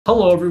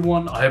Hello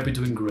everyone, I hope you're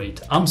doing great.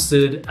 I'm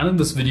Sid, and in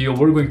this video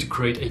we're going to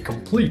create a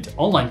complete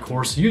online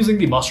course using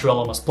the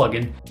Masteriyo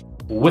plugin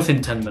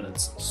within 10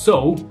 minutes.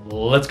 So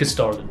let's get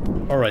started.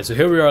 Alright, so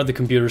here we are at the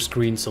computer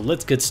screen, so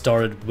let's get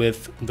started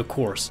with the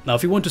course. Now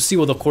if you want to see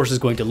what the course is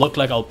going to look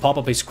like, I'll pop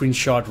up a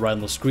screenshot right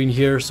on the screen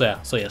here. So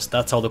yes,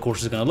 that's how the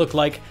course is going to look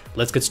like.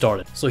 Let's get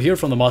started. So here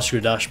from the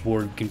Masteriyo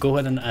dashboard, you can go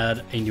ahead and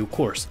add a new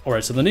course.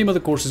 Alright, so the name of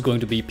the course is going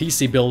to be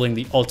PC Building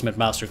the Ultimate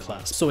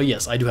Masterclass. So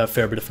yes, I do have a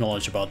fair bit of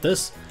knowledge about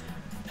this,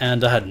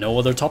 and I had no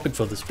other topic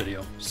for this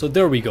video. So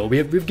there we go,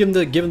 we've given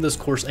this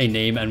course a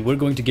name, and we're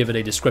going to give it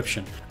a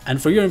description. And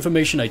for your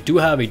information, I do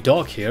have a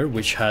doc here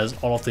which has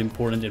all of the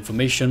important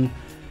information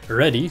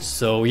ready.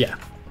 So yeah,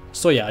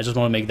 I just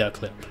want to make that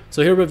clear.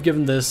 So here we've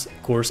given this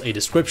course a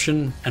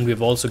description, and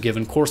we've also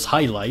given course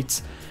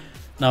highlights.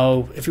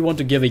 Now if you want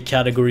to give a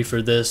category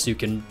for this, you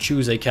can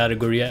choose a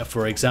category.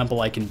 For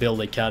example, I can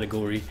build a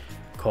category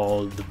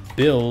called the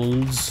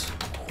builds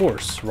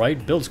course,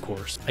 right? Builds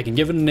course. I can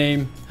give it a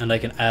name, and I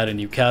can add a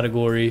new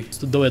category,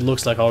 so though it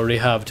looks like I already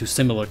have two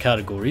similar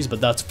categories,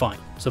 but that's fine.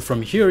 So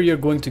from here, you're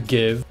going to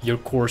give your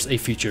course a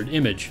featured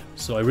image.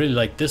 So I really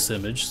like this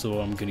image, so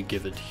I'm going to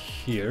give it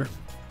here.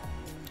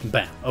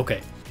 Bam.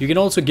 Okay. You can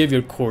also give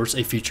your course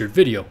a featured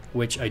video,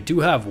 which I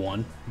do have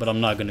one, but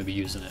I'm not going to be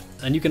using it.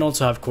 And you can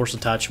also have course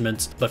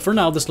attachments, but for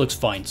now this looks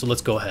fine, so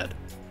let's go ahead.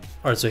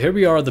 Alright, so here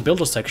we are at the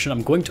builder section.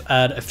 I'm going to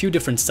add a few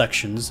different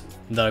sections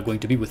that are going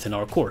to be within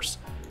our course.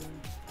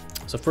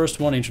 So first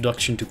one,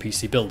 introduction to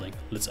PC building.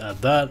 Let's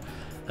add that.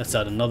 Let's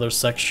add another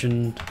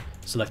section,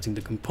 selecting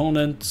the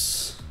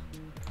components.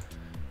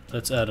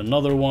 Let's add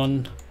another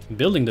one,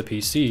 building the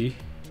PC,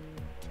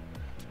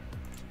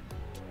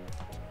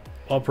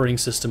 operating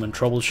system and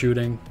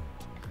troubleshooting.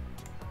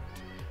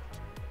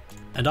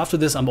 And after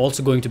this, I'm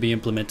also going to be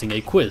implementing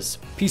a quiz,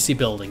 PC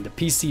building, the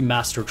PC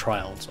master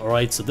trials.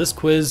 Alright, so this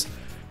quiz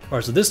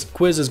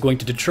is going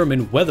to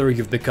determine whether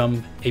you've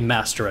become a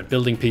master at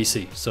building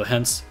PC, so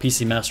hence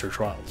PC Master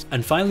Trials.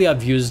 And finally,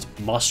 I've used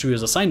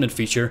Masteriyo's assignment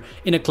feature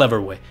in a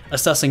clever way,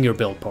 assessing your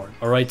build part.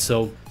 Alright,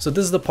 so this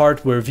is the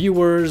part where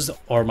viewers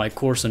or my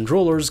course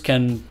enrollers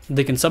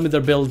can submit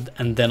their build,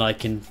 and then I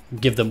can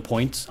give them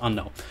points on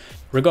no.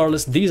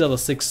 Regardless, these are the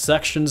 6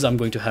 sections I'm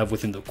going to have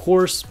within the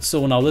course.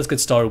 So now let's get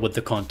started with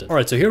the content.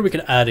 Alright, so here we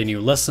can add a new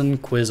lesson,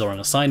 quiz, or an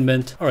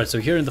assignment. Alright, so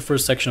here in the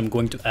first section, I'm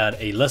going to add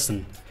a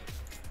lesson.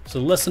 So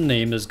the lesson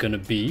name is going to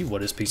be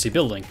what is PC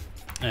building,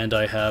 and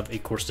I have a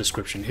course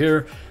description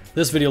here.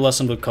 This video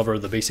lesson will cover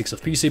the basics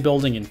of PC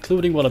building,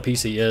 including what a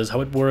PC is,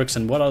 how it works,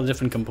 and what are the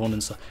different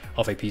components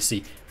of a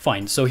PC.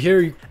 Fine, so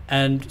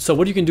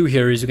what you can do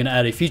here is you can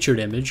add a featured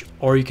image,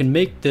 or you can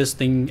make this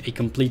thing a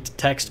complete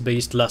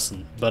text-based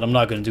lesson, but I'm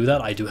not going to do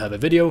that. I do have a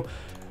video.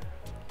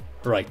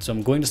 Right, so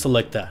I'm going to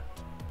select that.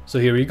 So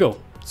here you go.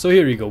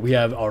 We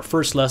have our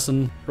first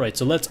lesson. Right,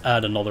 so let's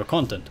add another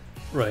content.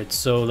 Right,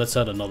 so let's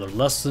add another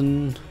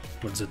lesson.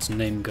 What is its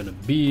name gonna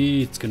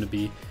be? It's gonna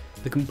be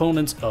the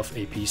components of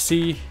a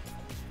PC.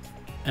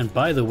 And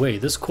by the way,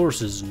 this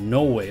course is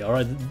no way,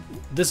 alright?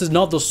 This is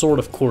not the sort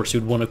of course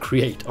you'd want to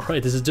create,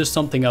 alright? This is just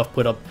something I've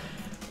put up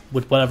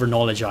with whatever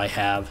knowledge I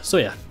have. So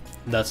yeah,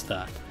 that's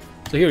that.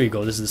 So here you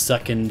go, this is the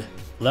second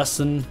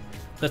lesson.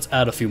 Let's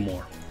add a few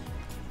more.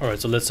 Alright,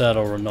 so let's add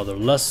another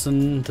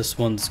lesson. This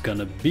one's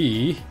gonna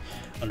be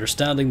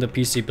understanding the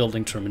PC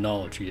building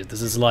terminology.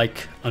 This is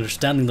like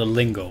understanding the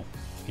lingo.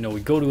 You know, we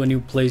go to a new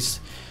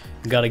place,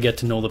 we gotta get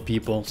to know the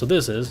people. So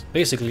this is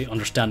basically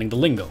understanding the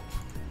lingo.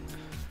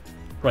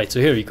 Right, so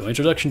here you go,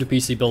 introduction to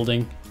PC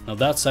building. Now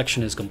that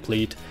section is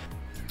complete.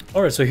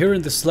 Alright, so here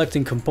in the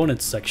selecting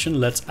components section,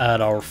 let's add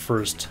our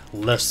first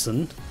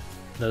lesson.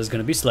 That is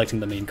gonna be selecting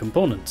the main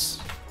components.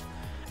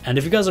 And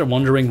if you guys are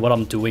wondering what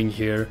I'm doing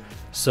here,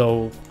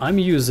 so I'm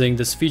using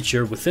this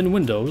feature within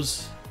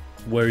Windows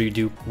where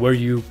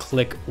you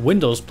click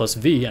Windows plus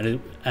V,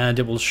 and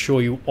it will show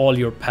you all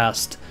your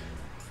past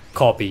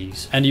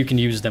copies, and you can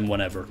use them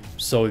whenever.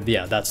 So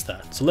yeah, that's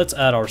that. So let's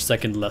add our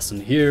second lesson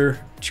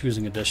here,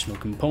 choosing additional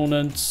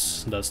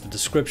components. That's the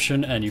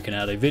description, and you can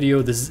add a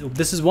video. This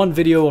is one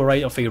video,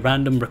 alright, of a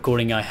random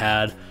recording I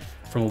had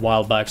from a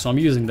while back, so I'm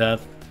using that.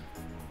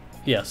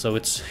 So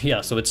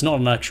it's not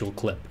an actual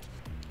clip.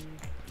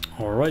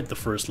 Alright, the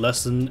first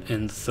lesson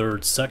in the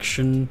third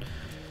section,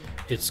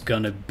 it's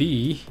gonna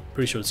be,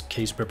 pretty sure it's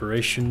case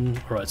preparation.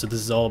 Alright, so this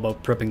is all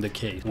about prepping the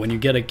case. When you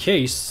get a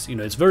case, you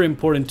know, it's very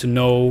important to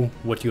know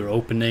what you're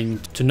opening,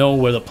 to know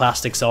where the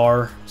plastics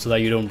are, so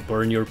that you don't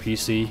burn your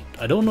PC.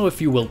 I don't know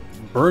if you will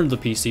burn the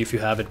PC if you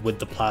have it with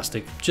the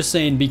plastic. Just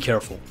saying, be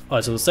careful.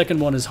 Alright, so the second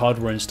one is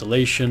hardware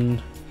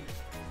installation.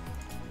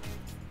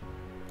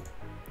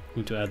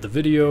 Going to add the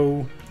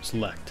video,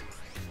 select,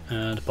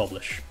 and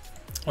publish.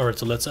 Alright,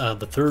 so let's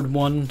add the third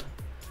one.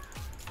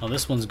 Now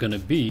this one's gonna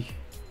be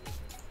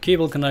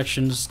cable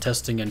connections,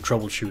 testing, and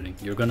troubleshooting.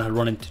 You're gonna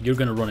run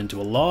into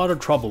a lot of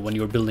trouble when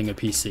you're building a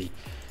PC.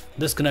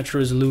 This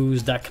connector is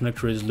loose, that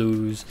connector is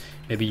loose.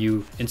 Maybe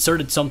you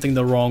inserted something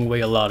the wrong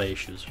way, a lot of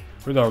issues.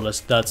 Regardless,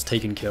 that's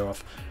taken care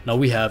of. Now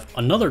we have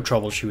another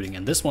troubleshooting,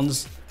 and this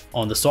one's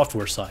on the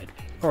software side.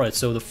 Alright,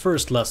 so the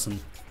first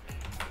lesson.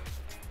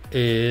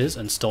 is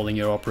installing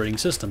your operating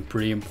system.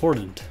 Pretty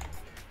important.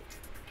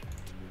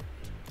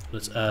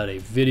 Let's add a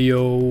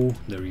video.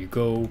 There you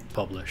go.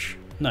 Publish.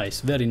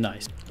 Nice, very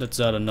nice. Let's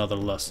add another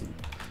lesson.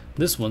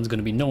 This one's going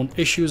to be known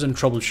issues and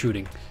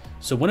troubleshooting.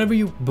 So whenever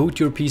you boot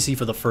your PC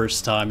for the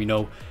first time, you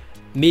know,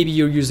 maybe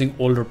you're using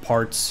older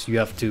parts, you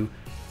have to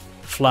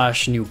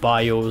flash new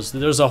BIOS,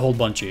 there's a whole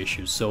bunch of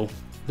issues. So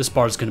this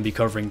part is going to be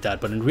covering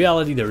that, but in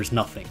reality there is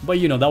nothing. But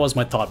you know, that was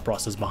my thought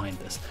process behind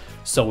this.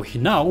 So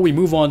now we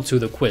move on to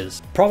the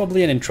quiz.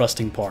 Probably an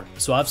interesting part.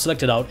 So I've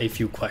selected out a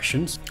few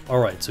questions.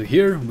 Alright, so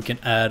here we can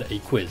add a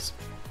quiz.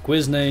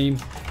 Quiz name,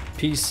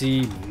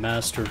 PC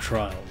Master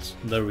Trials.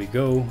 There we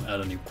go,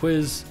 add a new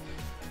quiz.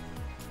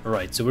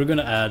 Alright, so we're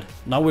gonna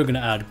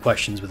add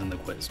questions within the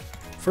quiz.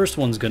 First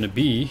one's gonna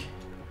be,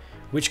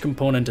 which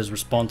component is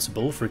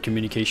responsible for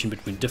communication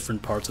between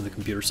different parts of the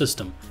computer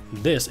system?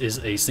 This is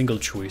a single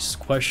choice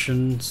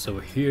question, so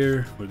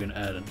here we're gonna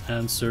add an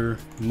answer.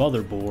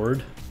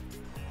 Motherboard,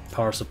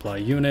 power supply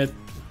unit,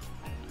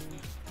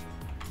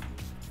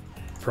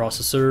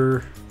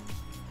 processor,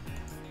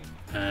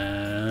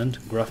 and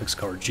graphics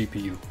card,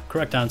 GPU.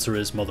 Correct answer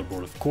is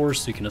motherboard, of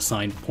course. You can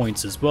assign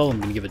points as well. I'm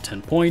gonna give it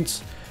 10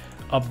 points.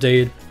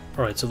 Update.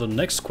 Alright, so the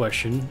next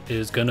question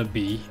is gonna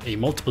be a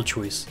multiple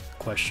choice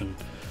question.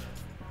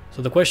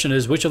 So the question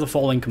is, which of the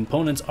following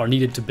components are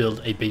needed to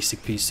build a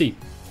basic PC?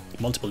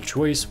 Multiple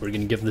choice, we're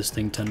gonna give this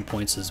thing 10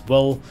 points as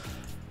well.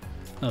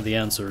 Now the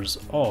answers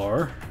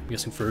are, I'm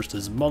guessing first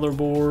is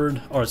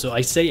motherboard. Alright, so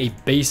I say a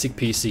basic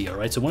PC,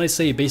 alright? So when I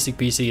say a basic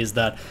PC is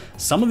that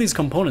some of these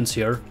components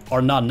here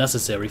are not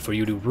necessary for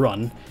you to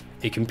run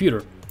a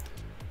computer.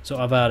 So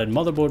I've added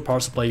motherboard, power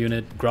supply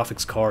unit,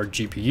 graphics card,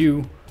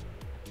 GPU,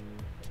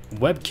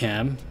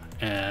 webcam,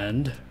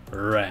 and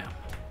RAM.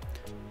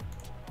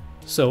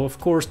 So of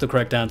course the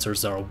correct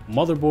answers are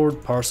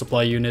motherboard, power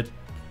supply unit,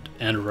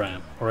 and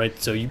RAM. Alright,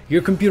 so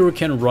your computer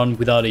can run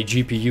without a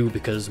GPU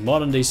because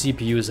modern day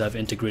CPUs have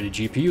integrated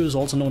GPUs,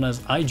 also known as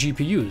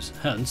iGPUs.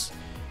 Hence,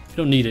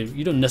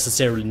 you don't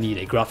necessarily need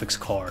a graphics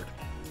card.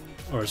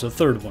 Alright, so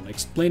third one,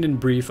 explain in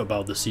brief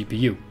about the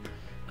CPU.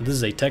 Now, this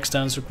is a text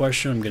answer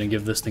question. I'm gonna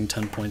give this thing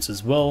 10 points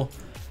as well.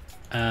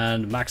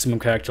 And maximum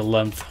character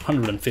length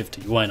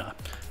 150, why not?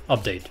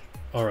 Update.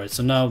 Alright,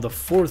 so now the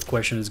fourth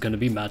question is gonna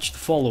be match the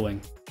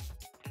following.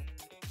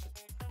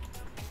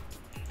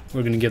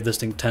 We're gonna give this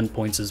thing 10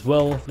 points as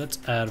well. Let's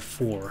add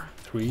 4.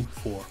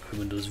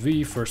 Windows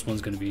V. First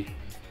one's gonna be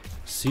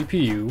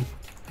CPU.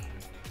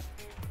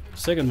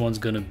 Second one's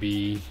gonna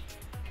be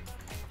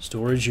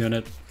storage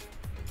unit.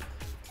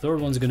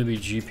 Third one's gonna be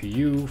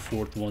GPU.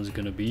 Fourth one's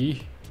gonna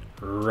be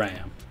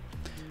RAM.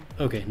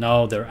 Okay,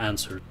 now they're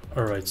answered.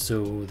 Alright,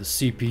 so the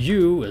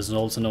CPU is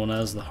also known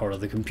as the heart of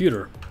the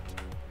computer.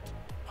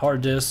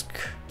 Hard disk,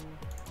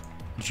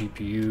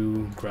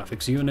 GPU,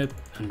 graphics unit,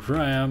 and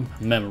RAM,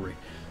 memory.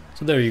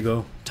 So there you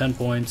go, 10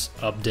 points,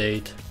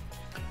 update.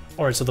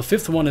 Alright, so the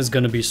fifth one is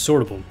going to be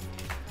sortable.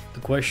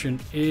 The question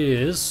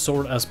is,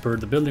 sort as per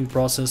the building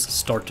process,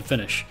 start to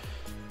finish.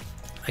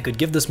 I could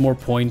give this more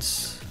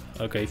points.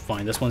 Okay,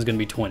 fine, this one's going to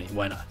be 20,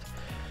 why not?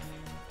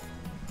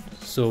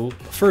 So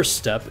the first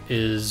step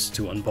is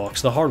to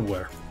unbox the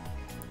hardware.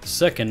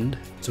 Second,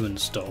 to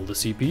install the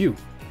CPU.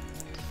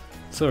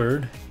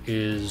 Third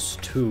is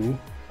to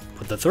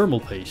put the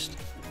thermal paste.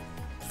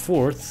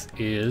 Fourth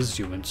is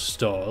you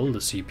install the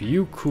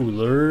CPU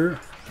cooler,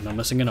 and I'm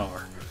missing an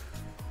R.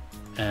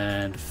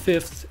 And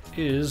fifth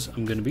is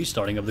I'm going to be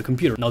starting up the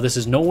computer. Now this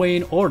is no way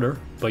in order,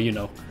 but you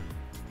know,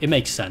 it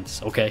makes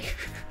sense, okay?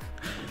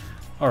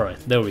 Alright,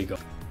 there we go.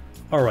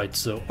 Alright,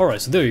 so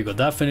there you go.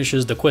 That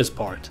finishes the quiz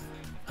part.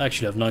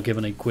 Actually, I've not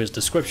given a quiz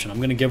description. I'm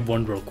going to give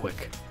one real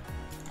quick.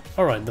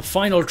 Alright, the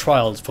final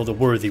trials for the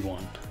worthy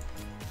one.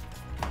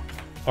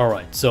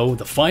 Alright, so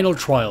the final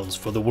trials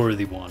for the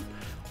worthy one.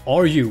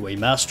 Are you a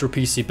master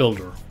PC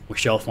builder? We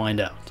shall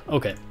find out.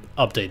 Okay,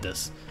 update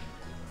this.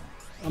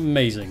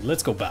 Amazing,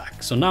 let's go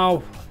back. So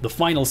now, the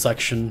final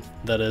section,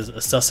 that is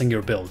assessing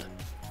your build.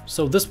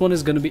 So this one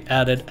is going to be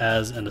added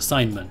as an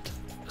assignment.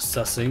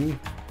 Assessing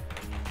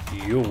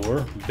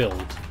your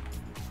build.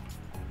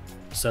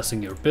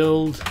 Assessing your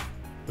build.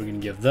 We're going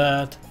to give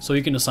that. So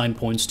you can assign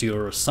points to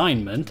your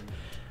assignment.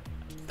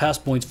 Pass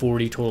points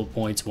 40, total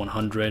points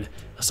 100.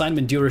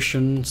 Assignment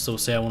duration, so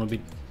say I want to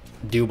be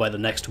due by the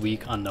next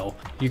week, I know.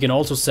 You can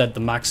also set the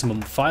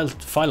maximum file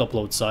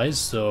upload size,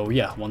 so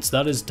yeah, once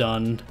that is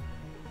done,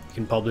 you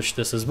can publish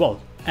this as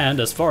well. And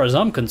as far as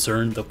I'm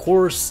concerned, the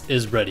course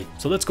is ready.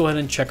 So let's go ahead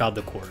and check out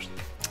the course.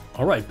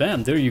 Alright,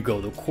 bam, there you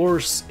go, the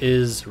course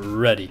is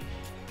ready.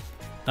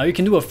 Now you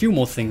can do a few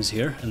more things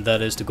here, and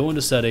that is to go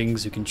into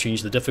settings, you can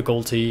change the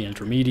difficulty,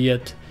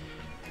 intermediate,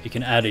 you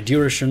can add a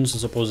duration, so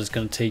suppose it's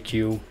going to take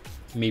you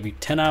maybe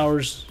 10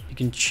 hours. You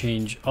can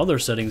change other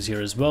settings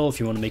here as well. If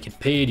you want to make it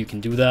paid, you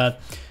can do that.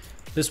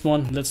 This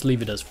one, let's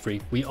leave it as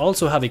free. We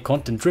also have a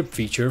content drip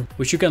feature,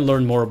 which you can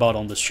learn more about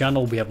on this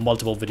channel. We have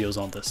multiple videos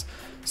on this.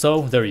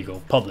 So there you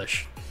go,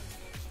 publish.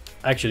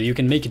 Actually, you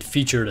can make it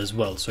featured as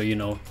well. So you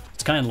know,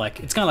 it's kind of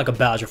like a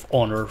badge of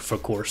honor for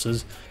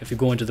courses. If you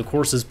go into the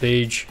courses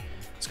page,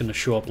 it's going to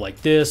show up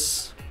like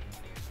this.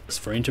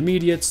 for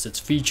intermediates, it's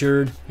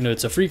featured. You know,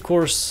 it's a free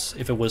course.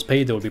 If it was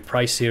paid, there would be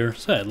pricier.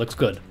 So yeah, it looks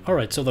good.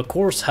 Alright, so the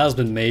course has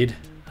been made,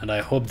 and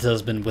I hope this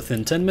has been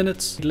within 10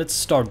 minutes. Let's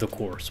start the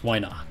course, why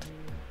not?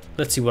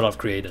 Let's see what I've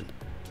created.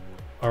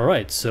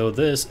 Alright, so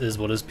this is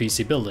what is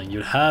PC building.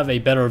 You'd have a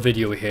better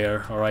video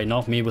here, alright,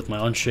 not me with my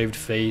unshaved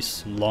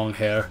face and long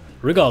hair.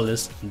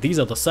 Regardless, these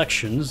are the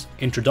sections: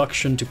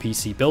 introduction to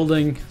PC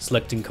building,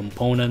 selecting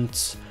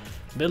components,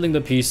 building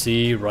the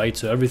PC, right,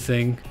 so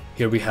everything.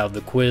 Here we have the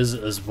quiz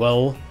as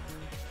well.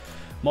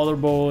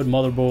 Motherboard,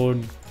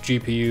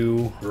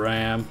 GPU,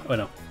 RAM, oh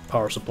no,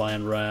 power supply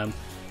and RAM.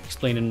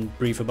 Explain in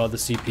brief about the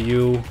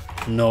CPU,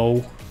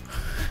 no.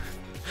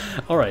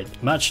 Alright,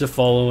 match the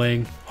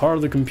following: heart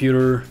of the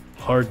computer,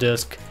 hard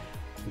disk,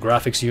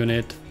 graphics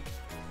unit,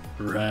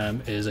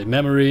 RAM is a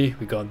memory,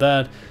 we got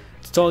that.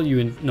 Install, you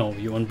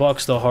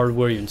unbox the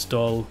hardware, you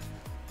install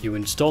the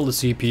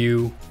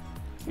CPU,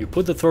 you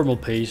put the thermal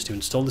paste, you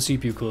install the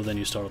CPU cooler, then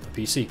you start up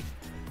the PC.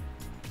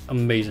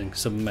 Amazing,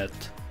 submit.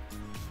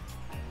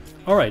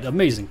 Alright,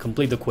 amazing,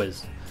 complete the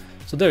quiz.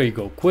 So there you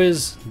go,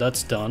 quiz,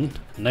 that's done.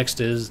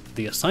 Next is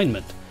the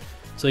assignment.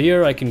 So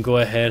here I can go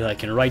ahead, I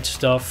can write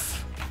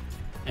stuff,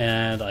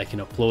 and I can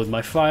upload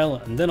my file,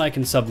 and then I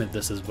can submit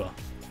this as well.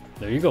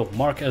 There you go,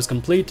 mark as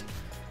complete.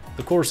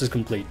 The course is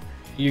complete.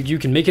 You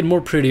can make it more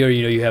prettier,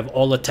 you know, you have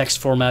all the text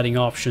formatting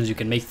options, you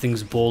can make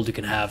things bold, you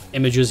can have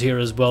images here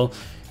as well.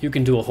 You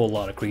can do a whole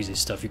lot of crazy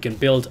stuff. You can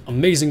build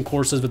amazing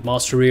courses with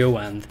Masteriyo,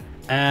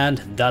 and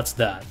that's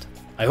that.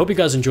 I hope you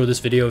guys enjoyed this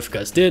video. If you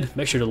guys did,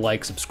 make sure to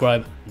like,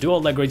 subscribe, do all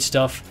that great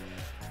stuff.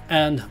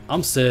 And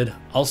I'm Sid,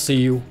 I'll see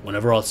you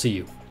whenever I'll see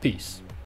you. Peace.